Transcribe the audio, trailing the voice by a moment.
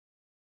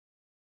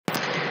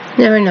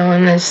Never know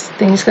when this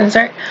thing's gonna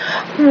start.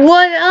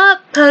 What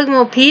up,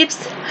 Pugmo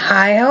peeps?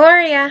 Hi, how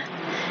are ya?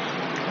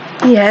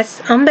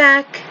 Yes, I'm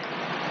back.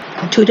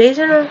 2 days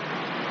in a row.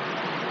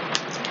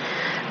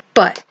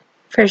 But,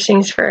 first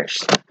things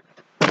first.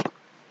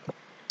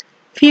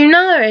 If you're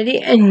not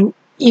already and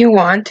you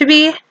want to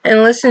be,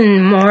 and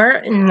listen more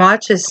and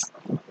watch this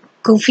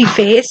goofy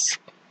face,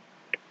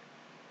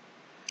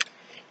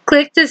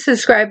 click the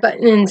subscribe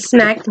button and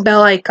smack the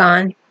bell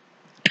icon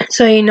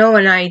so you know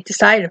when I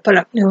decide to put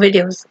up new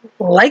videos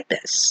like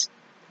this.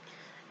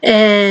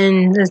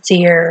 And let's see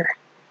here.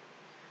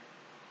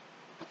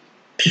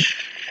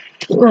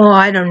 Well,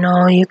 I don't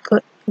know. You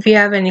could, if you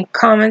have any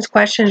comments,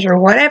 questions, or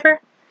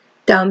whatever,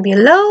 down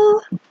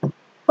below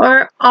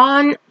or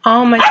on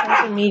all my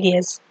social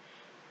medias.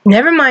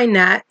 Never mind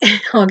that.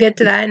 I'll get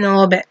to that in a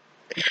little bit.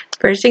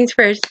 First things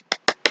first.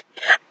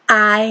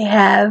 I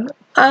have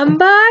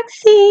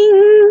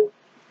unboxing.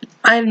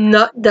 I've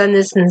not done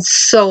this in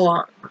so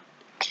long.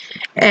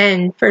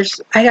 And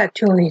first, I got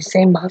 2 of these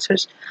same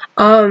boxers.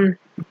 First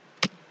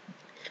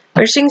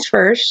things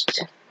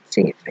first. Let's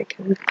see if I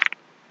can.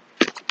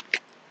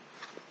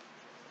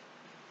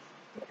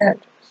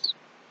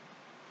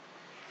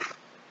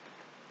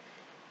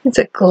 It's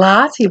a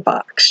glossy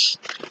box.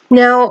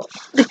 Now,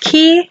 the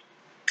key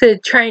to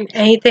trying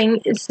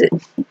anything is to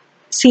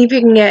see if you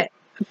can get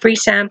a free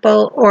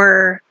sample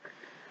or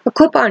a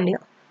coupon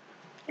deal.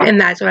 And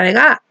that's what I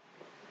got.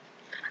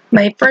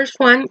 My first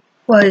one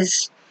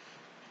was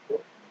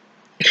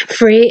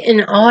free,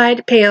 and all I had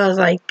to pay was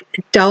like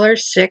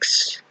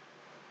 $1.06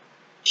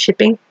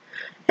 shipping.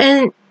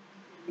 And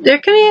their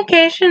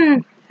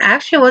communication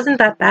actually wasn't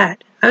that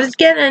bad. I was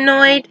getting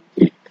annoyed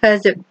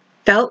because it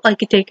felt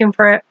like it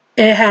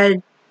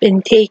had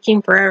been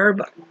taking forever,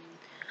 but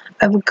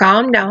I've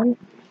calmed down.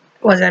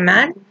 Was I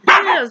mad?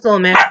 I was a little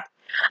mad.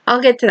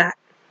 I'll get to that.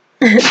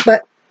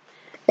 But,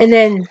 and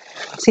then,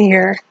 let's see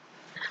here.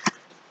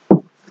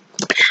 Why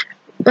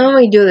don't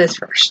we do this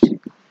first?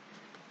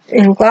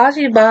 In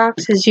glossy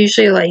box is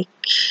usually like,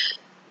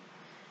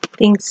 I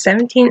think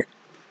 17.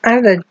 I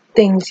have the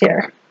things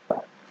here.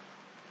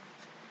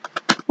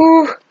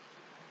 Ooh.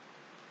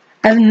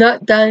 I've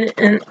not done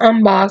an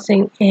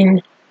unboxing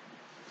in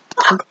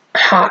a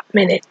hot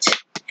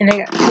minute. And I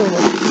got 2 of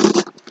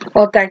them.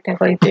 Well,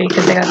 technically 3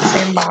 because I got the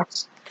same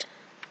box.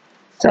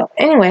 So,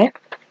 anyway.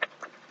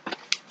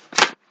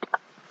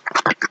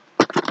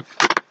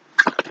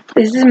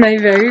 This is my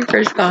very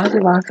first glossy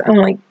box. I'm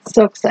like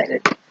so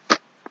excited.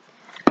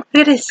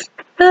 Look at this.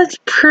 That's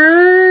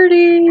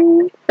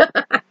pretty.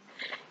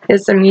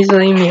 Yes, I'm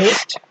easily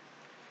amused.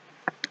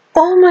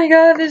 Oh my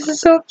god, this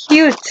is so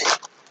cute.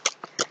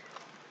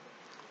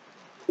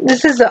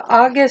 This is the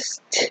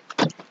August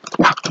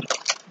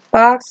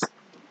box.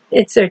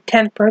 It's their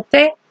 10th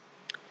birthday.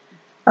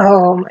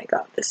 Oh my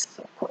god, this is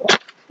so cool.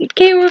 It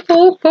came with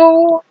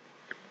Oppo.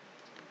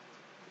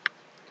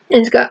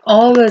 It's got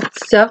all the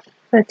stuff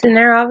that's in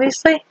there,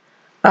 obviously.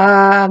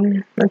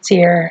 Let's see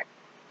here.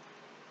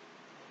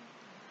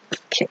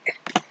 Okay.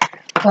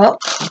 Well,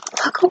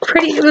 look how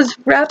pretty it was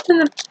wrapped in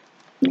the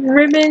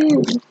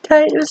ribbon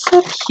tight. It was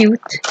so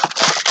cute.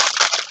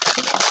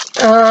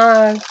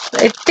 I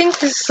think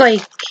this is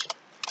like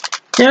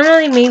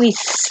normally maybe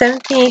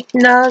 $17,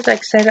 $18. Like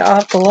I said, I'll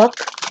have to look.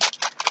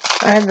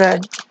 I have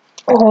the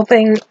whole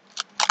thing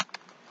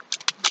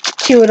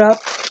queued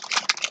up.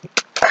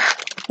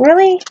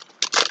 Really?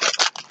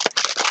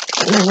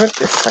 I'm gonna rip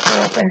this sucker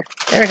open.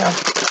 There we go.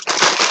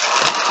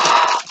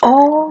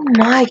 Oh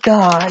my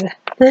god.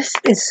 This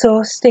is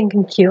so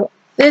stinking cute.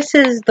 This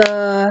is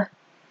the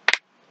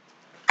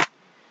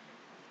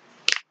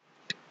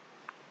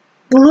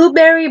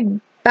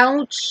Blueberry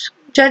Bounce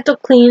Gentle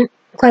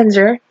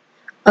Cleanser.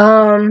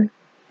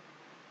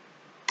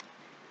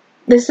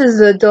 This is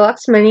the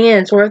deluxe mini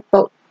and it's worth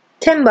about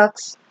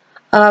 $10.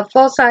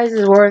 Full size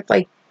is worth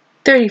like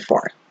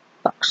 $34.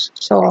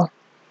 So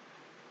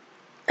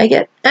I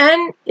get,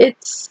 and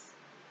it's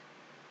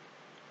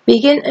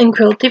vegan and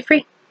cruelty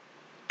free.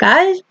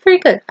 That is pretty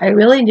good. I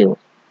really do.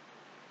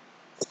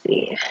 Let's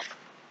see.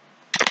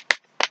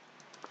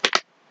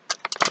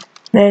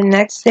 The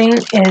next thing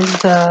is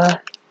the,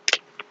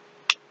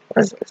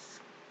 what is this?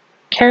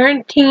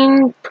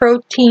 Keratin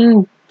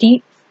Protein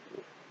Deep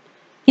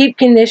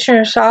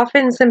Conditioner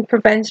softens and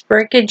prevents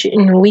breakage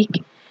in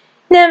weak,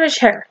 damaged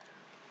hair.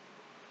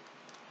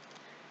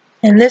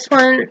 And this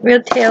one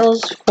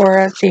retails for,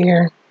 let's see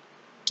here.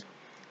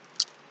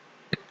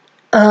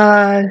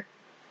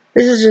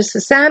 This is just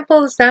a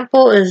sample. The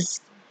sample is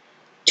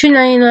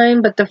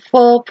 $2.99, but the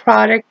full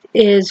product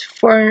is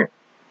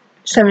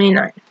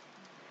 $4.79.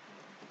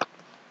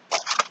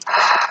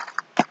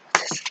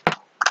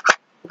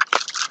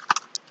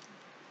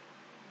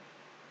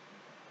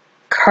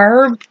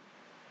 Carb.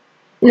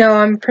 No,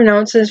 I'm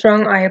pronouncing this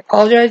wrong. I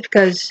apologize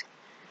because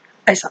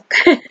I suck.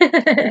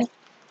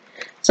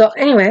 So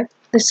anyway,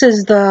 this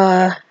is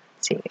the,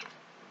 let's see,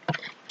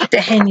 get the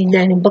handy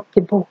dandy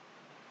bookable.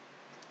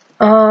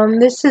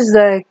 This is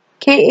the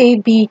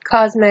KAB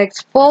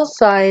Cosmetics full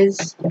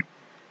size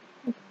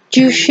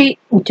juicy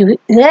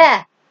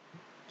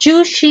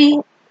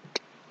juicy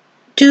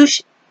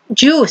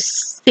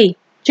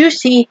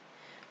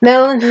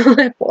melon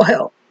lip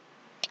oil.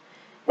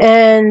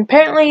 And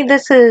apparently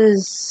this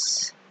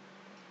is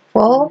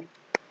full.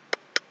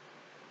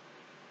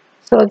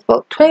 So it's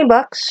about 20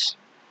 bucks.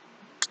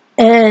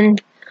 And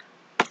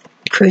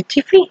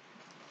cruelty free.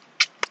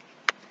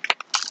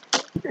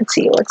 Let's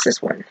see, what's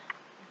this one?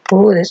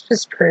 Oh, this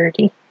was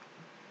pretty.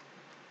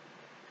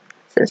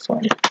 What's this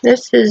one?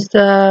 This is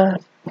the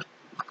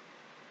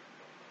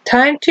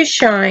Time to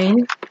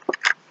Shine.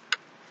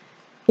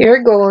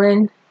 You're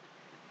golden.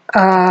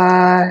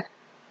 Ponytail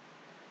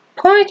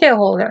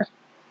holder.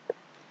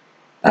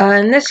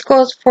 And this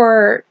goes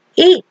for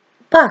 8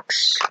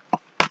 bucks.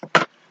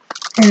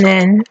 And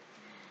then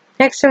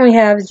next thing we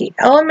have is the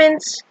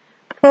Elements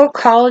Pro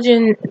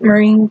Collagen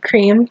Marine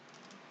Cream.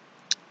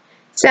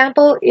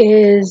 Sample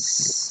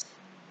is,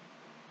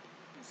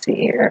 let's see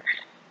here,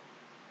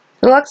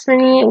 Deluxe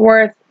Mini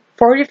worth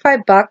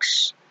 45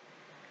 bucks.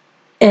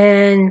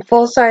 And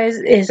full size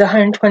is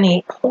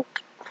 128. Holy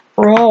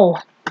crow.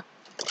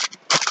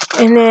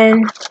 And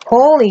then,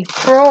 holy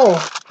crow.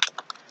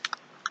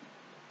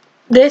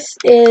 This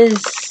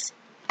is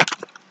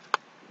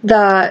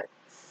the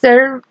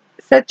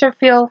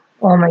Cetaphil,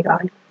 oh my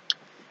god.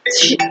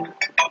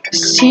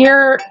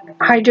 Sheer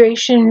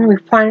Hydration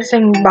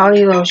Replenishing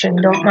Body Lotion.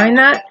 Don't mind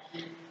that.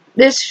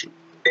 This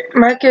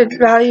market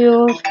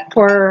value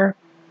for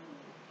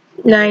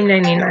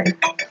 $9.99.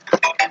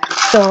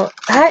 So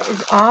that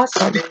is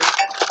awesome.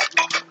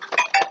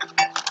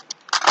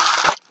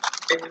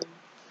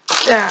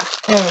 Yeah,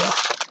 there we go.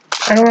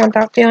 I don't want to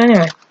talk to you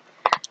anyway.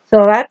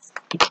 So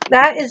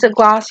that is a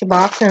glossy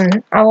box,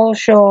 and I will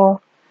show,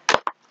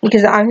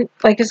 because I'm,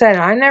 like I said,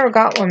 I never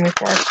got one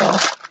before, so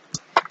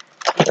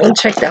we'll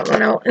check that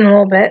one out in a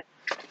little bit.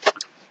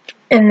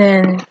 And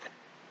then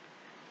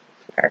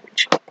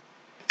garbage.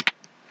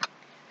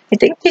 I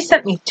think they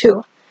sent me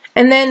 2.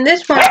 And then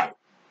this one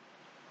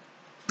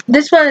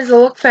is a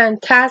Look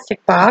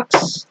Fantastic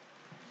box.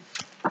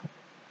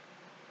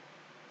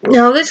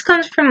 Now this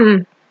comes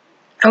from,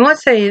 I want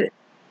to say,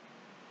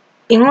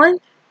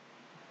 England?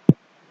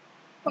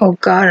 Oh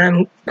god,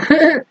 I'm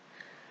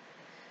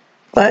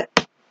but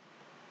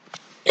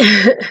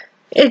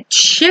it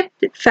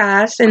shipped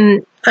fast,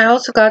 and I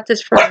also got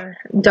this for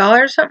 $1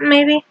 or something,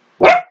 maybe.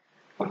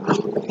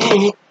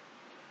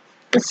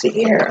 Let's see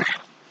here.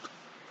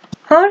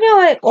 How do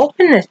I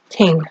open this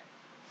thing?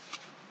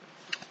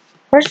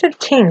 Where's the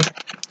thing?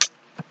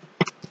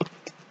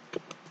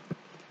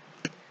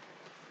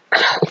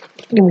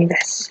 Give me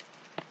this.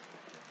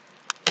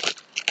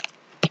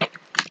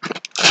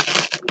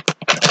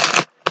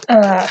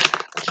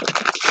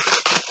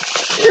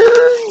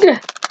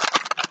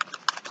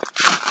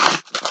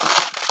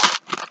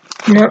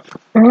 No.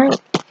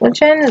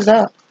 Which end is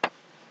up?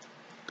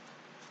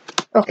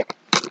 Okay.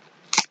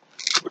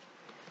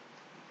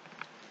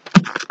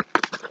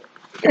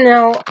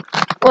 Now,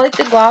 like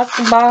the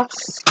glossy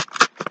box,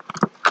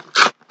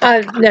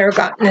 I've never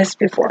gotten this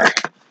before.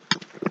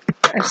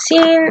 I've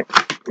seen,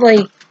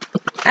 like,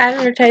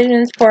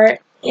 advertisements for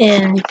it,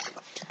 and,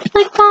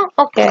 like, well,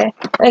 okay.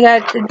 I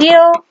got the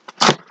deal.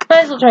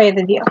 Might as well try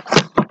the deal.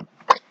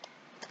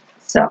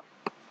 So,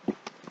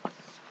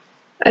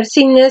 I've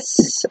seen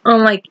this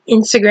on, like,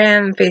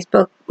 Instagram,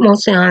 Facebook,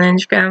 mostly on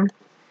Instagram.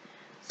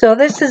 So,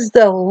 this is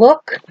the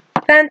Look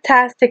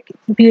Fantastic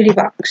Beauty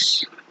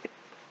Box.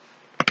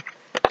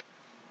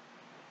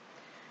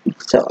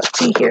 So, let's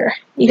see here.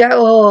 You got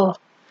a little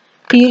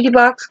beauty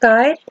box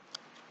guide.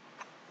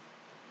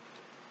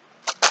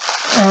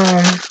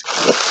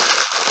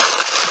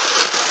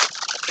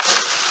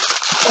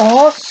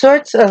 All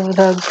sorts of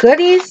the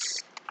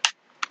goodies.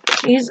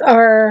 These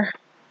are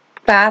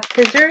bath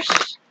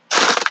scissors.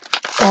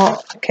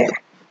 Oh, okay.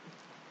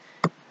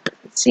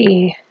 Let's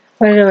see.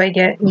 What do I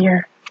get in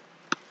here?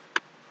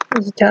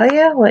 Does it tell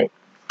you what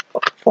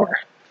for?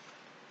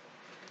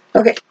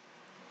 Okay.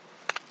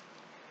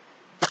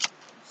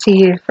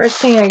 See, the first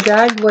thing I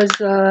got was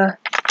the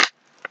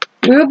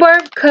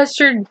rhubarb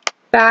custard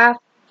bath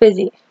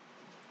fizzy.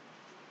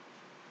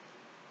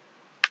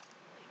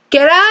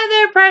 Get out of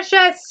there,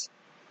 Precious!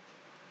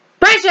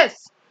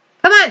 Precious!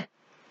 Come on!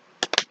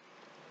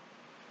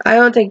 I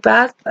don't take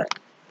baths, but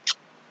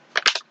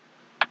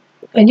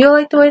I do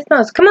like the way it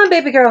smells. Come on,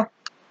 baby girl!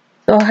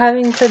 So,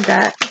 having said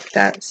that,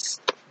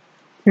 that's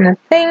the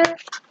thing.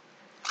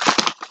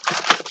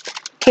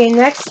 Okay,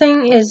 next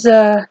thing is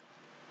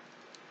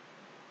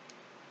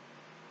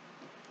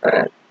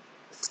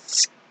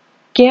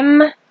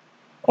Skim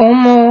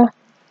Omo.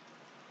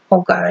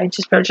 Oh god, I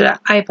just purchased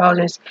that. I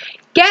apologize.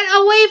 Get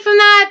away from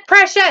that,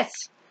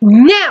 Precious!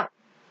 Now!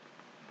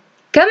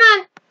 Come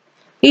on!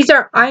 These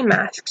are eye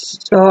masks,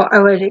 so I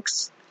would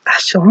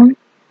assume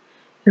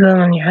you put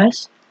on your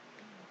eyes.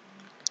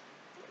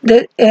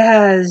 It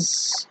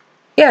has,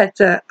 yeah,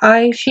 it's an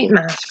eye sheet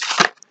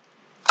mask.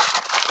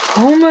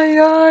 Oh my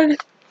god!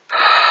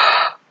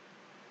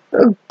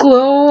 A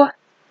glow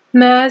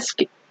mask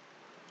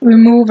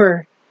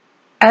remover.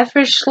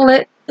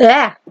 Effortlessly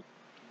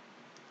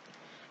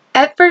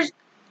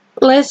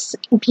Limitless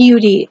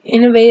Beauty.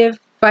 Innovative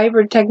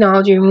fiber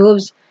technology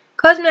removes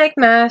cosmetic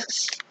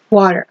masks,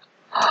 water.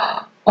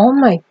 Oh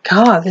my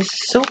god, this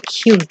is so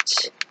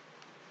cute.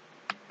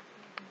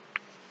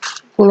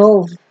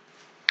 Glove.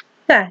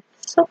 Yeah,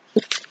 so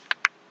cute.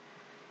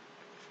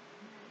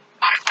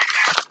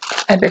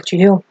 I bet you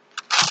do.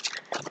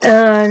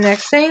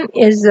 Next thing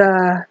is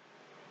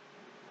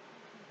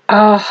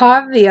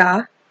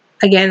Havia.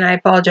 Again, I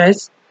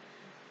apologize.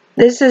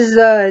 This is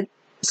a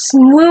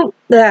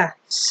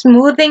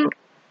smoothing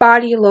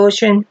body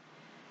lotion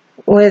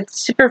with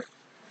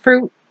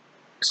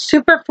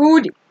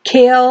superfood,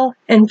 kale,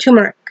 and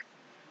turmeric.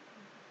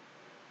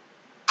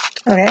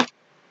 Okay.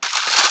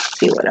 Let's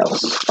see what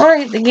else.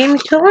 Oh, they gave me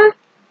two of them?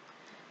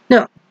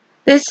 No.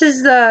 This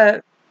is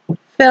the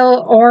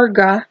Phil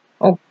Orga.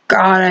 Oh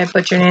god, I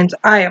butchered names.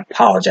 I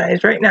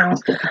apologize right now.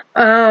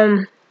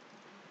 Let's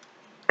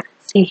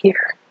see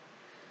here.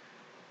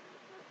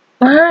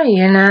 Where are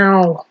you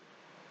now?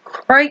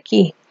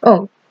 Crikey.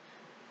 Oh.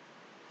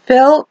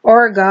 Phil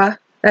Orga.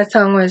 That's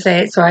how I'm going to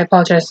say it, so I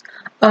apologize.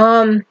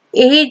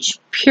 Age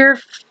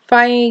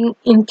Purifying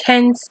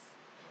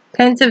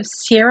Intensive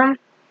Serum.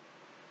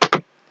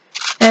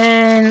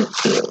 And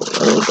let's see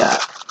what we got.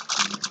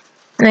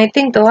 And I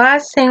think the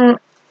last thing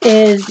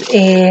is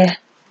a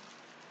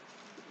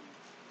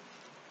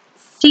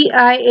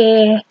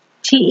CIATE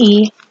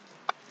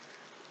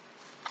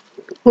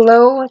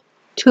Glow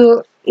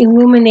to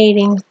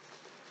Illuminating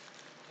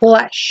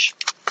Blush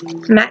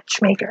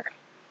Matchmaker.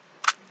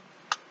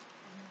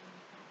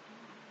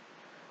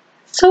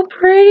 So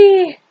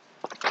pretty.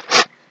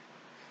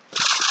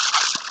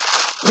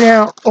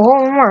 Now, oh,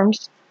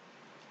 arms.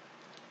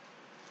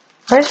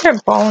 Where's her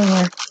ball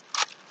in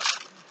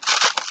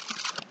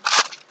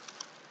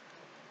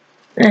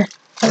here?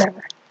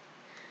 Whatever.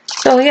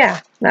 So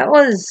yeah, that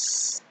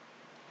was,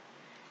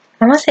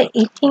 I want to say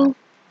 18.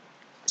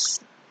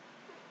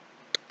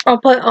 I'll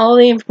put all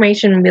the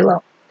information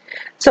below.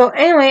 So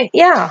anyway,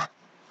 yeah,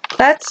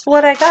 that's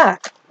what I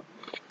got.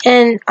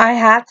 And I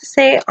have to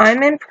say,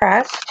 I'm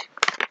impressed.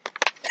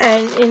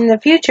 And in the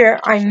future,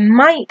 I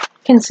might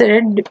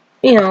consider,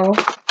 you know,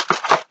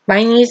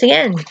 buying these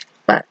again.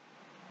 But,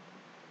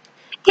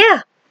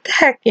 yeah, the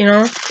heck, you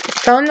know.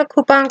 Found the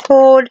coupon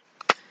code.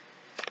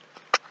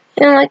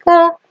 And I'm like,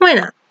 well, why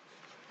not?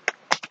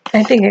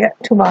 I think I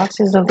got 2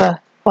 boxes of the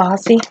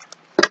Flossy,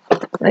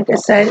 like I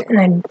said.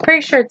 And I'm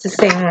pretty sure it's the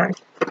same one.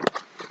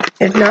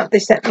 If not, they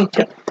sent me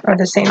 2, or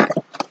the same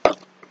thing.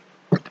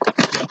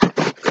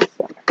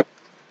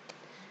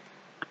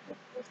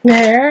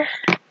 There.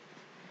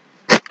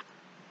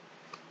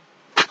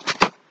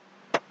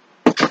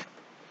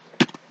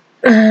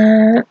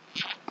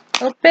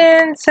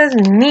 Open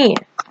sesame.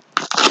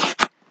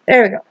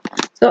 There we go.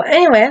 So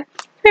anyway, come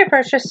here,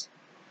 Precious.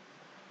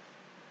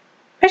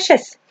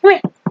 Precious, come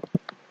here.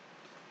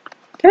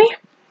 Come here.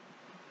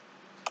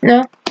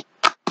 No.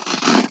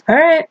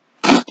 Alright.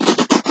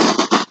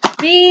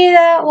 Be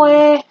that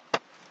way.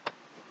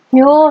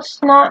 You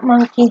snot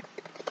monkey.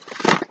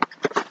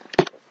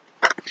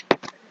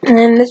 And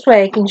then this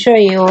way I can show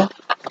you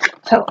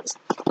how it's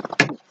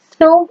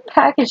so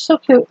packaged, so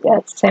cute. Yeah,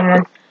 it's the same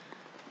one.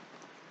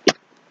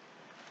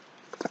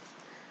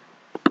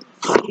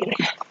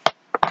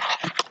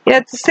 Yeah,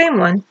 it's the same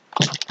one.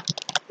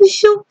 It's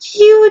so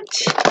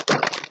cute.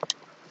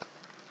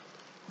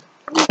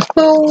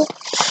 Oh,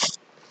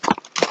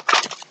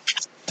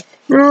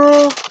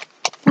 no,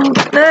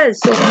 that is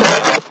so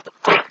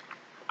cute.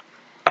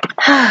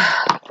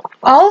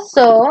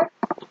 Also,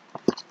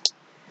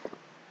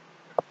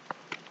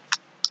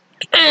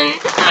 and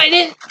I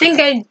didn't think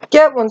I'd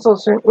get one so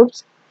soon.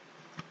 Oops.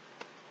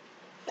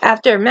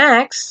 After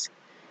Max,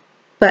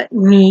 but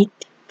meet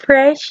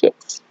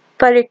Precious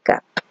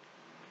Buttercup.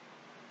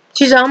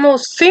 She's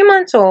almost 3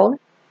 months old.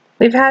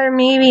 We've had her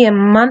maybe a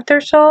month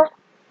or so.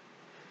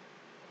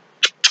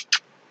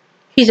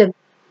 She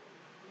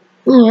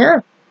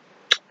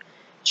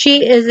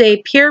is a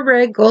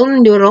purebred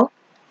golden doodle.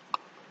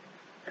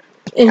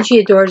 And she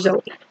adores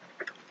Zoe.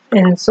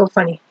 And it's so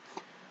funny.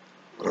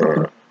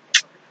 Oh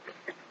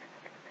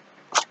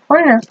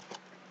no.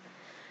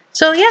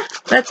 So yeah,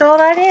 that's all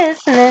that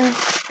is. And then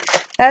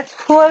that's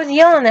who I was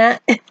yelling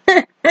at.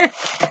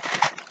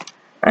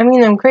 I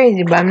mean, I'm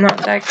crazy, but I'm not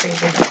that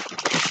crazy.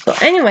 So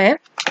anyway,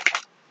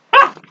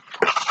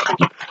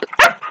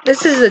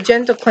 this is a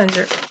gentle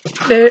cleanser.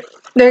 They're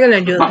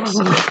gonna do this.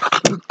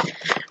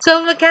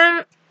 So if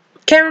the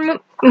camera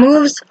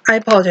moves, I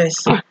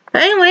apologize. But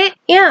anyway,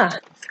 yeah,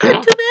 it's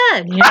not too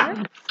bad, you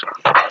know.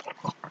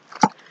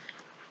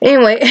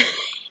 Anyway,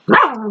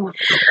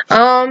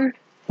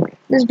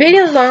 this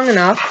video is long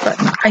enough, but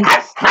I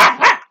just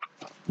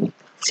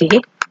see.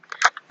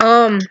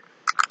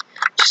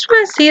 Just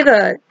want to see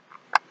the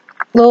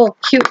little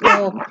cute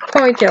little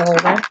ponytail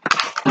holder.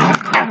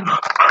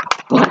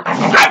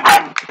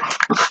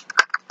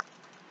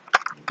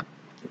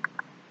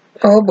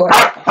 Oh boy.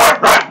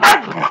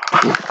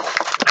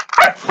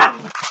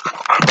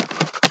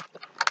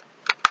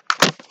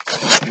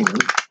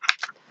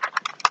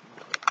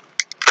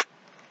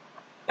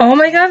 Oh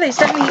my god, they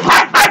sent me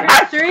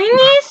doing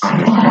this?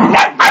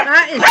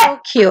 That is so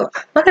cute.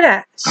 Look at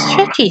that.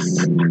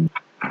 Stretchies.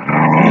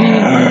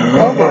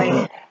 Oh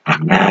boy.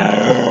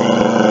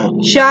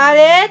 Shot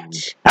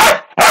it.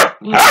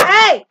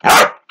 Hey!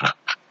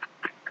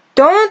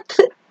 Don't.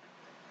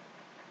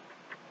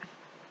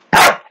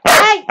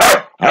 Hey!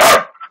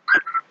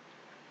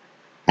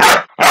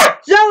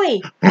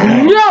 Zoe!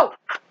 No!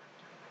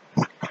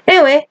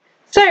 Anyway,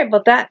 sorry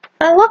about that.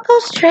 Look how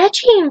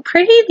stretchy and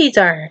pretty these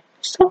are.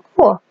 So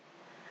cool.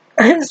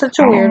 I'm such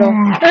a weirdo.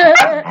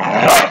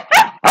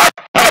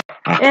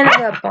 And I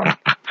got bumped.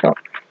 Oh.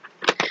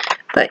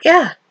 But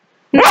yeah.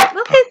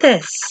 Look at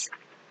this.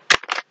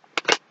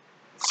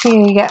 So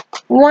you got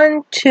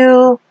 1,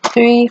 2,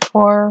 3,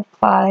 4,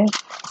 5.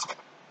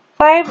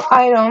 5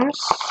 items.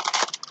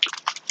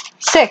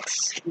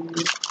 6.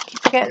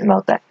 Keep forgetting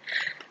about that.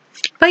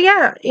 But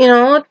yeah, you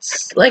know,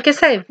 it's like I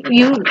said,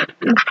 you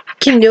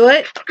can do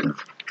it.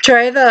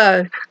 Try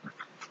the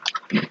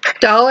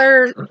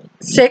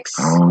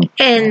 $6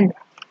 and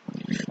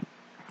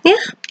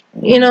yeah,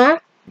 you know,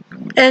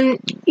 and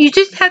you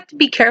just have to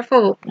be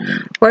careful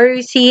where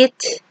you see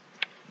it.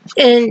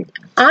 And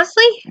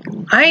honestly,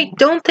 I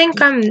don't think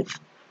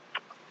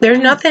there's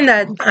nothing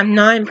that I'm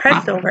not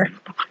impressed over.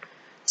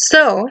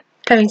 So,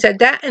 having said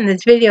that, and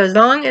this video is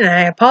long, and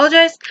I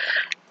apologize.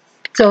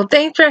 So,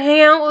 thanks for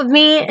hanging out with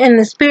me in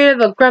the spirit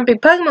of a grumpy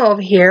Pugmo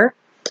over here.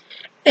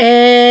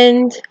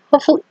 And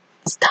hopefully,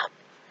 stop.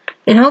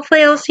 And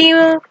hopefully I'll see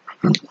you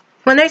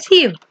when I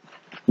see you.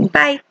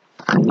 Bye.